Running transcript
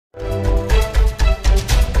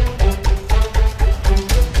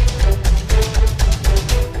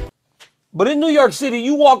But in New York City,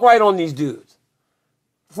 you walk right on these dudes.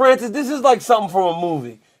 Francis, this is like something from a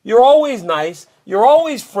movie. You're always nice. You're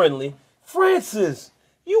always friendly. Francis,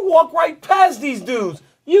 you walk right past these dudes.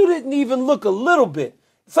 You didn't even look a little bit.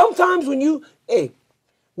 Sometimes when you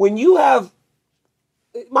have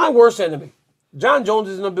my worst enemy, John Jones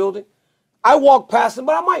is in the building. I walk past him,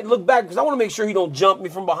 but I might look back because I want to make sure he don't jump me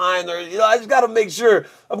from behind. Or I just got to make sure.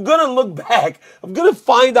 I'm going to look back. I'm going to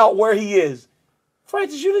find out where he is.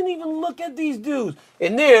 Francis, you didn't even look at these dudes.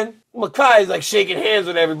 And then Makai is like shaking hands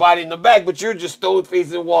with everybody in the back, but you're just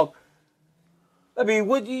stone-faced and walk. I mean,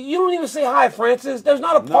 you don't even say hi, Francis. There's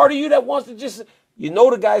not a part of you that wants to just, you know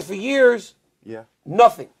the guys for years. Yeah.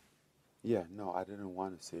 Nothing. Yeah, no, I didn't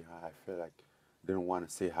want to say hi. I feel like I didn't want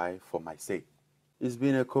to say hi for my sake. It's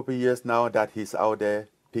been a couple years now that he's out there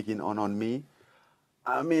picking on me.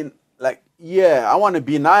 I mean, like, yeah, I want to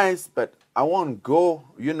be nice, but I won't go,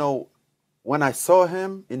 you know. When I saw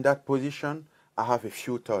him in that position, I have a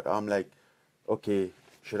few thoughts. I'm like, okay,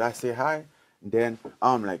 should I say hi? Then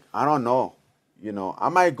I'm like, I don't know. You know, I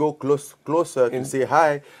might go closer to say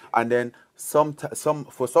hi, and then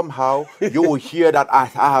somehow you will hear that I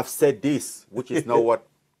have said this, which is not what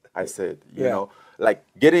I said. You know, like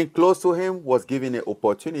getting close to him was giving an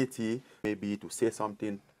opportunity maybe to say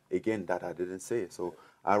something again that I didn't say. So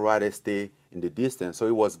I'd rather stay in the distance. So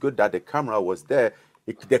it was good that the camera was there.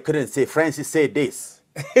 They couldn't say, Francis said this,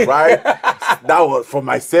 right? That was for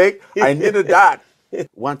my sake. I needed that.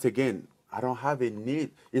 Once again, I don't have a need.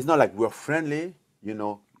 It's not like we're friendly, you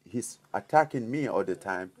know. He's attacking me all the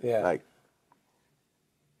time. Yeah. Like,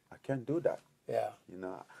 I can't do that. Yeah. You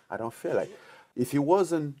know, I don't feel like. If he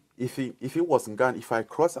wasn't gone, if I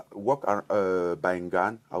walk by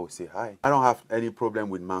Ngan, I would say hi. I don't have any problem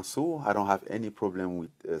with Mansour. I don't have any problem with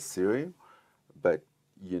CIRYL, but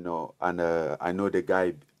you know, and I know the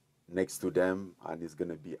guy next to them, and it's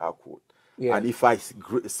gonna be awkward. Yeah. And if I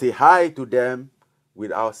say hi to them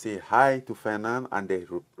without saying hi to Fernand, and they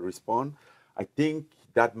respond, I think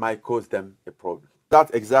that might cause them a problem.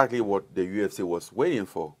 That's exactly what the UFC was waiting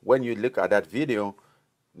for. When you look at that video,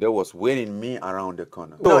 they was waiting me around the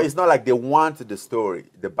corner. No, it's not like they wanted the story,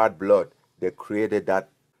 the bad blood. They created that.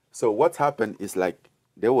 So what happened is like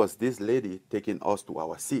there was this lady taking us to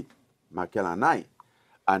our seat, Michael and I.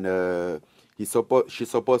 And she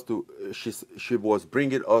was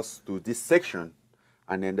bringing us to this section,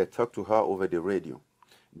 and then they talked to her over the radio.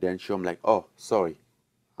 Then she was like, oh, sorry,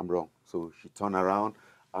 I'm wrong. So she turned around,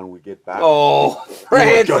 and we get back. Oh,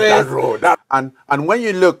 Francis. Just that road. And when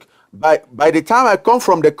you look, by the time I come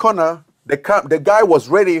from the corner, the guy was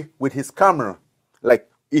ready with his camera. Like,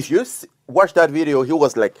 if you watch that video, he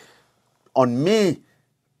was like on me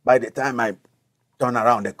by the time I turn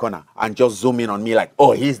around the corner and just zoom in on me like,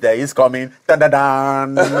 oh, he's there, he's coming, da-da-dan.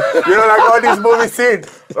 You know, like all these movie scenes,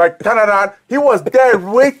 like, da-da-dan. He was there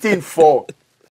waiting for